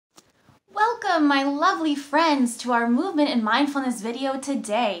Welcome, my lovely friends, to our movement and mindfulness video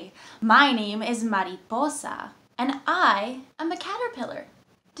today. My name is Mariposa, and I am a caterpillar.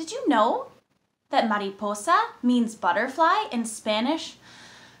 Did you know that mariposa means butterfly in Spanish?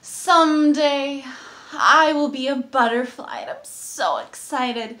 Someday I will be a butterfly, and I'm so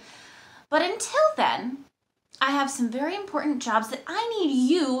excited. But until then, I have some very important jobs that I need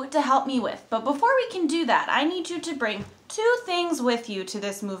you to help me with. But before we can do that, I need you to bring two things with you to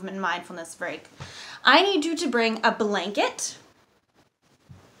this movement and mindfulness break. I need you to bring a blanket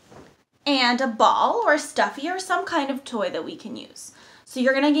and a ball or a stuffy or some kind of toy that we can use. So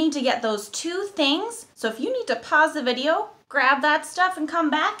you're gonna need to get those two things. So if you need to pause the video, grab that stuff and come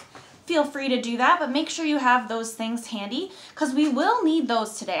back, feel free to do that, but make sure you have those things handy because we will need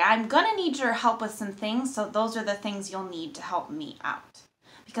those today. I'm gonna need your help with some things, so those are the things you'll need to help me out.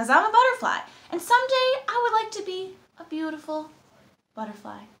 Because I'm a butterfly, and someday I would like to be a beautiful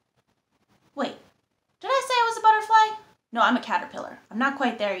butterfly. Wait, did I say I was a butterfly? No, I'm a caterpillar. I'm not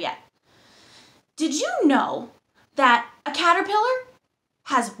quite there yet. Did you know that a caterpillar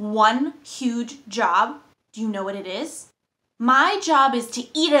has one huge job? Do you know what it is? My job is to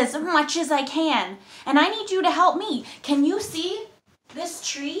eat as much as I can, and I need you to help me. Can you see this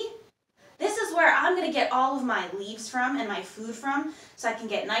tree? This is where I'm gonna get all of my leaves from and my food from, so I can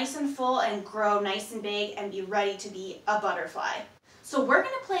get nice and full and grow nice and big and be ready to be a butterfly. So we're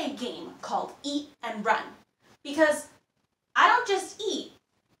gonna play a game called Eat and Run, because I don't just eat,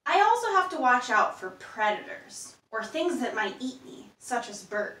 I also have to watch out for predators or things that might eat me, such as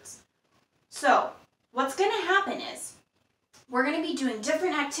birds. So what's gonna happen is, we're going to be doing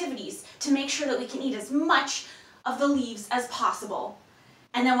different activities to make sure that we can eat as much of the leaves as possible.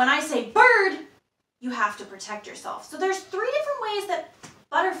 And then when I say bird, you have to protect yourself. So there's 3 different ways that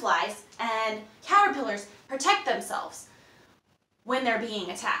butterflies and caterpillars protect themselves when they're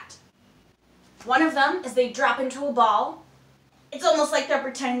being attacked. One of them is they drop into a ball. It's almost like they're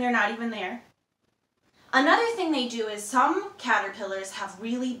pretending they're not even there. Another thing they do is some caterpillars have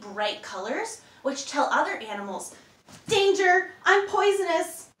really bright colors, which tell other animals, danger, I'm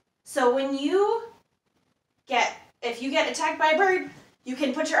poisonous. So when if you get attacked by a bird, you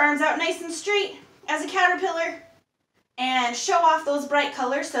can put your arms out nice and straight as a caterpillar and show off those bright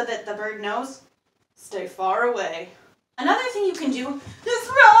colors so that the bird knows, stay far away. Another thing you can do is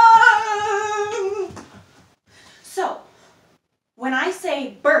run. So when I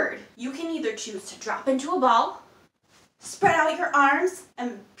say bird, you can either choose to drop into a ball, spread out your arms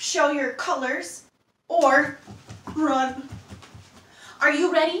and show your colors, or run. Are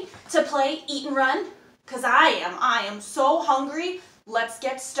you ready to play Eat and Run? Because I am so hungry. Let's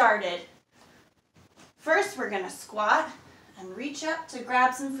get started. First, we're gonna squat and reach up to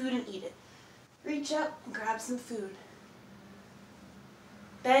grab some food and eat it. Reach up and grab some food.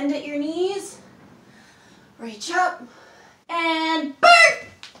 Bend at your knees. Reach up and bird!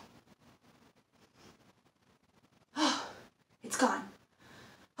 Oh, it's gone.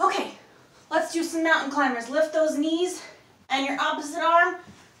 Okay. Let's do some mountain climbers. Lift those knees and your opposite arm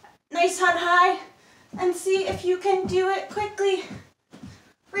nice and high and see if you can do it quickly.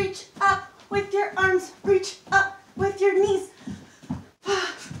 Reach up with your arms. Reach up with your knees. 5,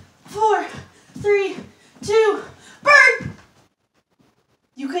 4, 3, 2, bird!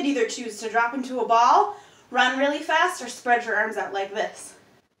 You could either choose to drop into a ball, run really fast, or spread your arms out like this.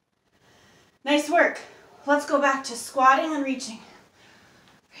 Nice work. Let's go back to squatting and reaching.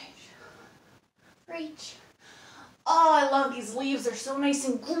 Reach. Oh, I love these leaves. They're so nice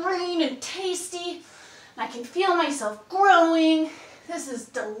and green and tasty. And I can feel myself growing. This is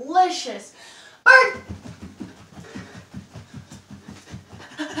delicious. Bird!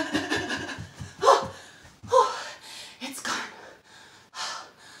 Oh, it's gone.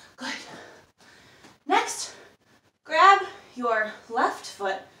 Good. Next, grab your left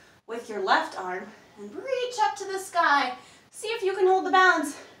foot with your left arm and reach up to the sky. See if you can hold the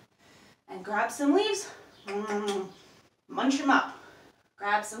balance. And grab some leaves, munch them up.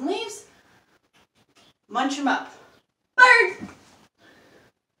 Grab some leaves, munch them up. Bird!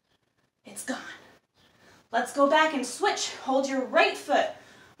 It's gone. Let's go back and switch. Hold your right foot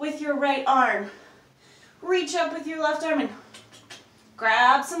with your right arm. Reach up with your left arm and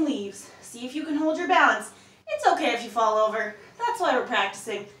grab some leaves. See if you can hold your balance. It's okay if you fall over. That's why we're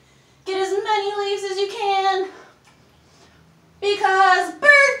practicing. Get as many leaves as you can. Because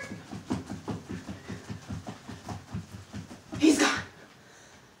bird! He's gone.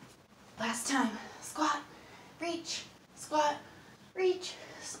 Last time. Squat, reach, squat, reach,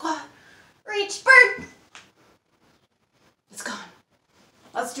 squat, reach, bird. It's gone.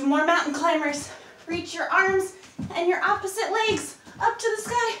 Let's do more mountain climbers. Reach your arms and your opposite legs up to the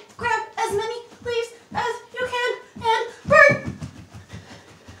sky. Grab as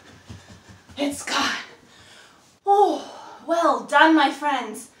my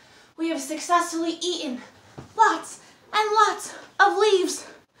friends, we have successfully eaten lots and lots of leaves.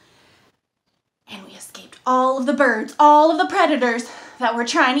 And we escaped all of the birds, all of the predators that were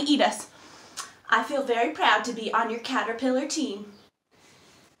trying to eat us. I feel very proud to be on your caterpillar team.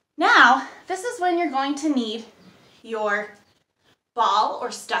 Now, this is when you're going to need your ball or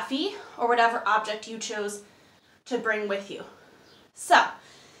stuffy or whatever object you chose to bring with you. So,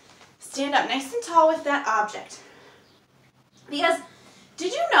 stand up nice and tall with that object. Because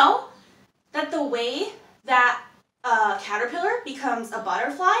did you know that the way that a caterpillar becomes a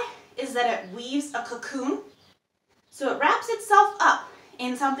butterfly is that it weaves a cocoon? So it wraps itself up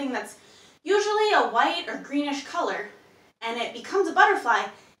in something that's usually a white or greenish color, and it becomes a butterfly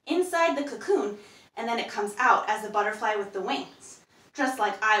inside the cocoon, and then it comes out as a butterfly with the wings, just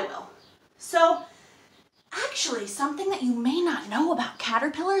like I will. So actually, something that you may not know about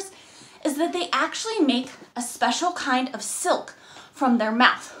caterpillars is that they actually make a special kind of silk from their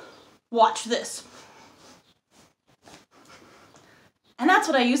mouth. Watch this. And that's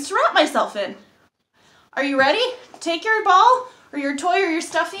what I use to wrap myself in. Are you ready? Take your ball or your toy or your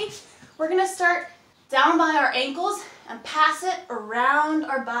stuffy. We're gonna start down by our ankles and pass it around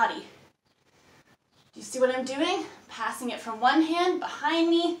our body. Do you see what I'm doing? Passing it from one hand behind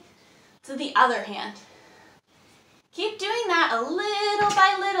me to the other hand. Keep doing that a little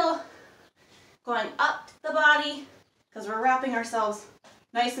by little, going up the body, because we're wrapping ourselves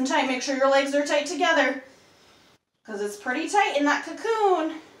nice and tight. Make sure your legs are tight together, because it's pretty tight in that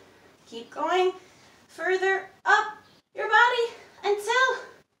cocoon. Keep going further up your body until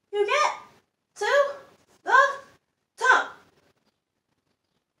you get to the top.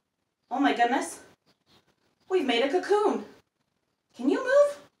 Oh my goodness, we've made a cocoon. Can you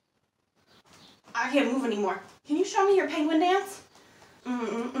move? I can't move anymore. Can you show me your penguin dance?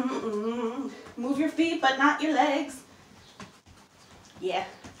 Move your feet, but not your legs. Yeah,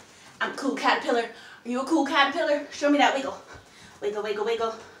 I'm a cool caterpillar. Are you a cool caterpillar? Show me that wiggle. Wiggle, wiggle,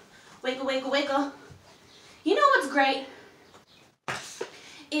 wiggle. Wiggle, wiggle, wiggle. You know what's great?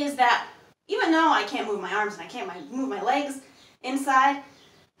 Is that even though I can't move my arms and I can't move my legs inside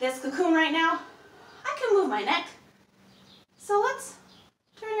this cocoon right now, I can move my neck. So let's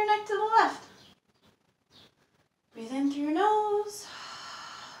turn your neck to the left. Breathe in through your nose.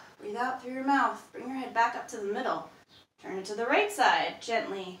 Breathe out through your mouth. Bring your head back up to the middle. Turn it to the right side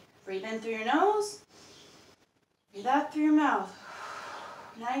gently. Breathe in through your nose. Breathe out through your mouth.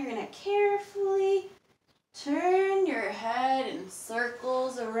 Now you're going to carefully turn your head in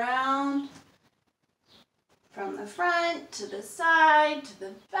circles around from the front to the side, to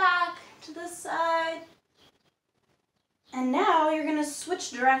the back, to the side. And now you're going to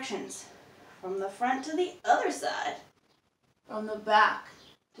switch directions from the front to the other side, from the back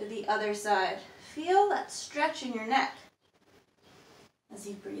to the other side. Feel that stretch in your neck as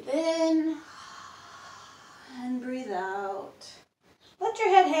you breathe in and breathe out. Let your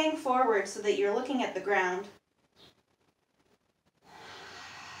head hang forward so that you're looking at the ground.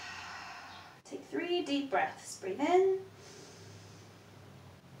 Take 3 deep breaths. Breathe in,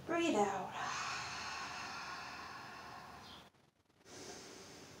 breathe out.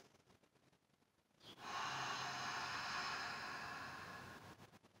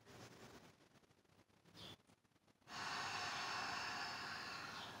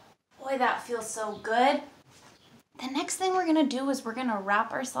 Boy, that feels so good. The next thing we're gonna do is we're gonna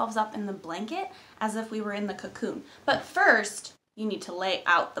wrap ourselves up in the blanket as if we were in the cocoon. But first, you need to lay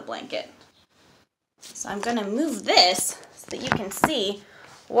out the blanket. So I'm gonna move this so that you can see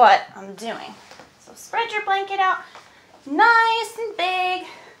what I'm doing. So spread your blanket out nice and big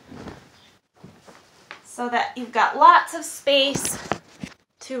so that you've got lots of space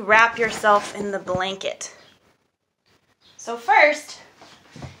to wrap yourself in the blanket. So first,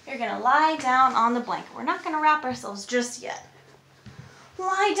 you're gonna lie down on the blanket. We're not gonna wrap ourselves just yet.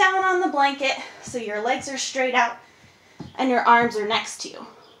 Lie down on the blanket so your legs are straight out and your arms are next to you.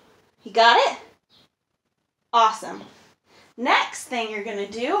 You got it? Awesome. Next thing you're gonna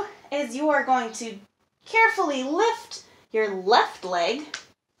do is you are going to carefully lift your left leg.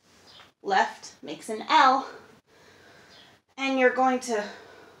 Left makes an L. And you're going to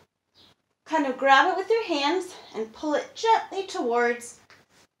kind of grab it with your hands and pull it gently towards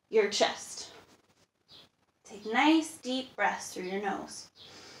your chest. Take nice deep breaths through your nose.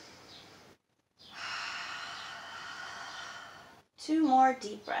 2 more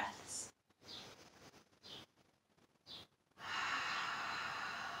deep breaths.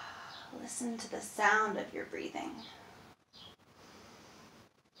 Listen to the sound of your breathing.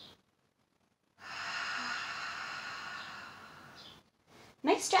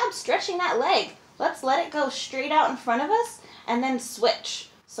 Nice job stretching that leg. Let's let it go straight out in front of us and then switch.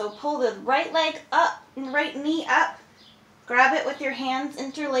 So pull the right leg up and right knee up. Grab it with your hands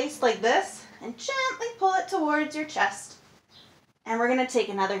interlaced like this and gently pull it towards your chest. And we're going to take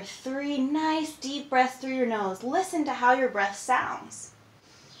another 3 nice deep breaths through your nose. Listen to how your breath sounds.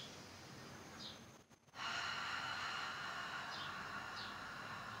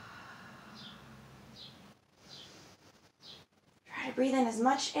 Try to breathe in as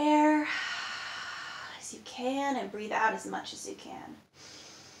much air as you can and breathe out as much as you can.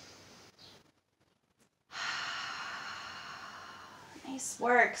 Nice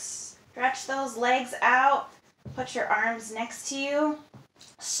work. Stretch those legs out. Put your arms next to you.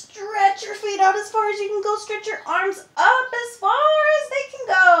 Stretch your feet out as far as you can go. Stretch your arms up as far as they can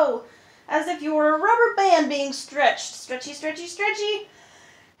go. As if you were a rubber band being stretched. Stretchy, stretchy, stretchy.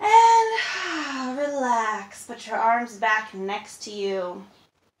 And relax. Put your arms back next to you.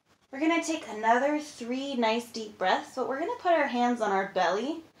 We're going to take another 3 nice deep breaths, but we're going to put our hands on our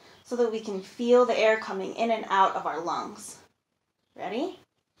belly so that we can feel the air coming in and out of our lungs. Ready?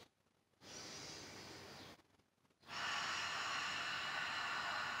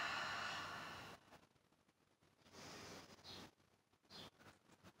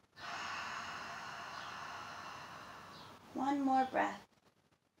 One more breath.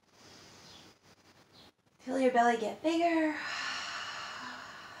 Feel your belly get bigger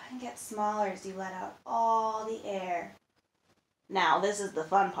and get smaller as you let out all the air. Now, this is the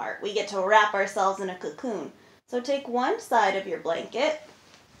fun part. We get to wrap ourselves in a cocoon. So take one side of your blanket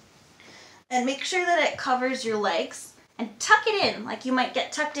and make sure that it covers your legs and tuck it in like you might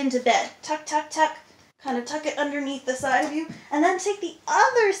get tucked into bed. Tuck, tuck, tuck. Kind of tuck it underneath the side of you. And then take the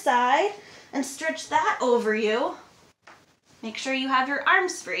other side and stretch that over you. Make sure you have your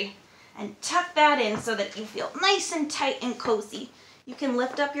arms free and tuck that in so that you feel nice and tight and cozy. You can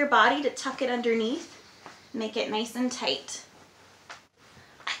lift up your body to tuck it underneath, make it nice and tight.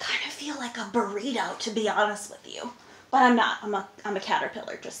 I kind of feel like a burrito, to be honest with you, but I'm not. I'm a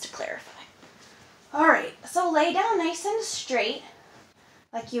caterpillar, just to clarify. All right, so lay down nice and straight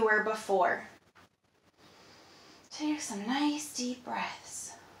like you were before. Take some nice deep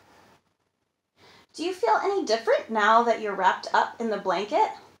breaths. Do you feel any different now that you're wrapped up in the blanket?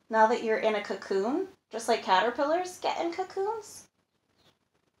 Now that you're in a cocoon, just like caterpillars get in cocoons?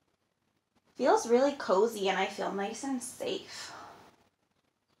 Feels really cozy and I feel nice and safe.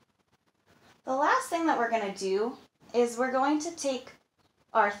 The last thing that we're going to do is we're going to take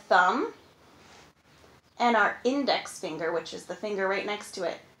our thumb and our index finger, which is the finger right next to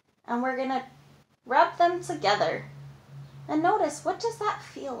it, and we're going to rub them together. And notice, what does that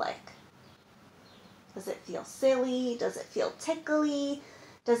feel like? Does it feel silly? Does it feel tickly?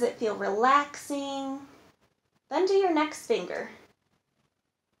 Does it feel relaxing? Then do your next finger.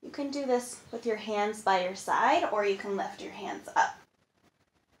 You can do this with your hands by your side, or you can lift your hands up.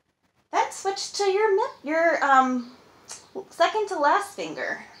 Then switch to your second to last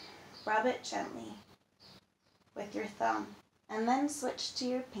finger. Rub it gently with your thumb, and then switch to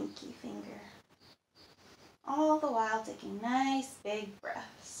your pinky finger. All the while taking nice big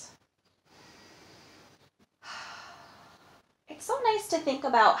breaths. It's so nice to think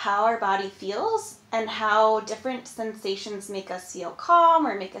about how our body feels and how different sensations make us feel calm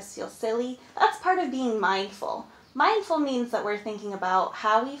or make us feel silly. That's part of being mindful. Mindful means that we're thinking about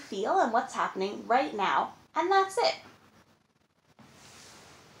how we feel and what's happening right now, and that's it.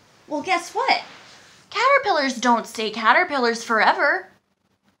 Well, guess what? Caterpillars don't stay caterpillars forever.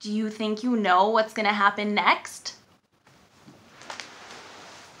 Do you think you know what's going to happen next?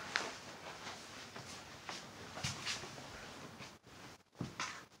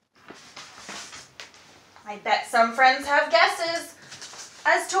 I bet some friends have guesses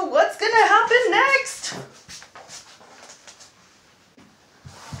as to what's going to happen next.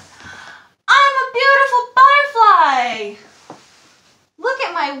 I'm a beautiful butterfly. Look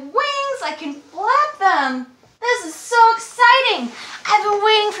at my wings. I can flap them. This is so exciting. I've been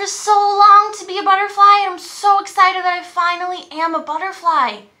waiting for so long to be a butterfly, and I'm so excited that I finally am a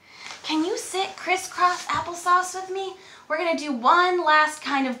butterfly. Can you sit crisscross applesauce with me? We're going to do one last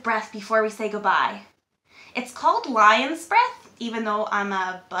kind of breath before we say goodbye. It's called lion's breath, even though I'm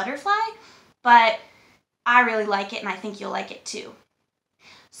a butterfly, but I really like it and I think you'll like it too.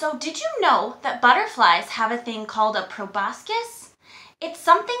 So did you know that butterflies have a thing called a proboscis? It's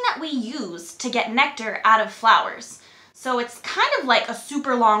something that we use to get nectar out of flowers. So it's kind of like a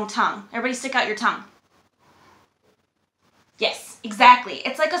super long tongue. Everybody stick out your tongue. Yes, exactly.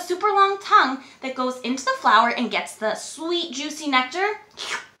 It's like a super long tongue that goes into the flower and gets the sweet, juicy nectar.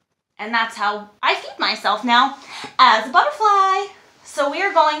 And that's how I feed myself now as a butterfly. So we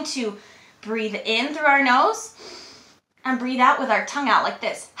are going to breathe in through our nose And breathe out with our tongue out like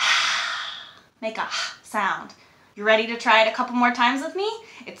this. Make a sound. You ready to try it a couple more times with me?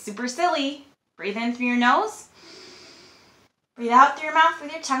 It's super silly. Breathe in through your nose. Breathe out through your mouth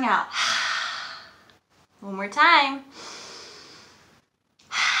with your tongue out. One more time.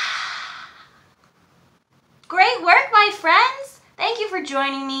 Great work, my friends. Thank you for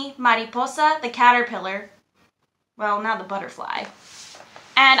joining me, Mariposa the Caterpillar. Well, now the butterfly.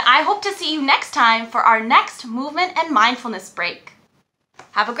 And I hope to see you next time for our next movement and mindfulness break.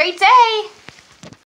 Have a great day.